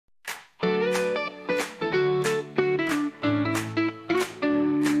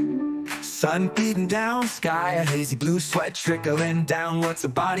Sun beating down, sky a hazy blue, sweat trickling down. What's a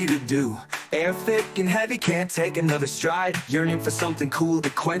body to do? Air thick and heavy, can't take another stride. Yearning for something cool to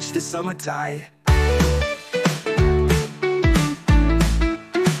quench the summer tide.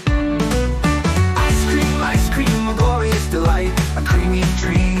 Ice cream, a glorious delight. A creamy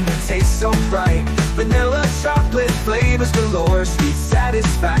dream that tastes so bright. Vanilla chocolate flavors galore. Sweet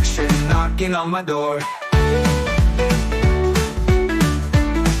satisfaction knocking on my door.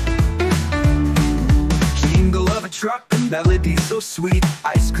 Truck, a melody so sweet.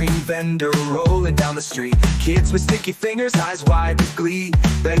 Ice cream vendor rolling down the street. Kids with sticky fingers, eyes wide with glee,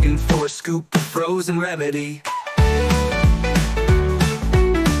 begging for a scoop of frozen remedy.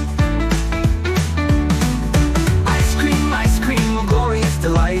 Ice cream, a glorious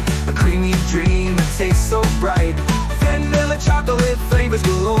delight. A creamy dream that tastes so bright. Vanilla chocolate flavors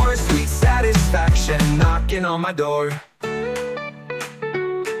galore. Sweet satisfaction knocking on my door.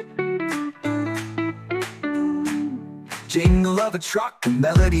 Jingle of a truck, a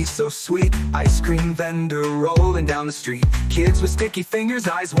melody so sweet. Ice cream vendor rolling down the street. Kids with sticky fingers,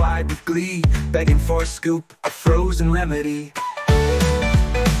 eyes wide with glee, begging for a scoop of frozen remedy.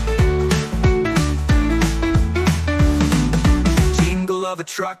 Jingle of a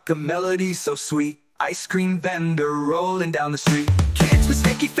truck, a melody so sweet. Ice cream vendor rolling down the street. Kids with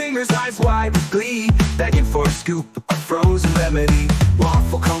sticky fingers, eyes wide with glee, begging for a scoop of frozen remedy.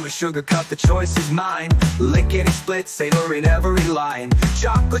 Waffle cone or sugar cup, the choice is mine. Lickety split, savoring every line.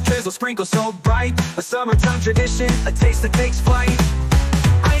 Chocolate drizzle, sprinkle so bright. A summertime tradition, a taste that takes flight.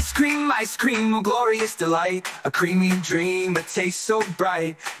 Ice cream, a glorious delight. A creamy dream that tastes so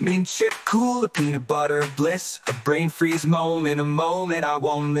bright. Mint chip cool, a peanut butter bliss. A brain freeze moment, a moment I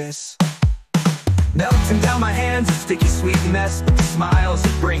won't miss. Melting down my hands, a sticky sweet mess. But the smiles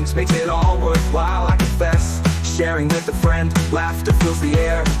it brings makes it all worthwhile, I confess. Sharing with a friend, laughter fills the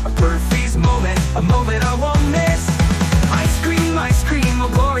air. A perfect moment, a moment I won't miss. Ice cream, a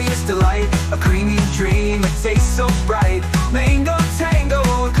glorious delight. A creamy dream, it tastes so bright. Mango tango,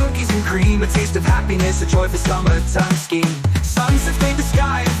 cookies and cream. A taste of happiness, a joyful summertime scheme. Sunsets paint the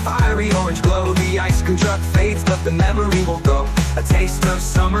sky, a fiery orange glow. The ice cream truck fades, but the memory won't go. A taste of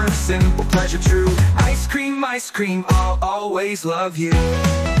summer, simple pleasure true. Ice cream, I'll always love you.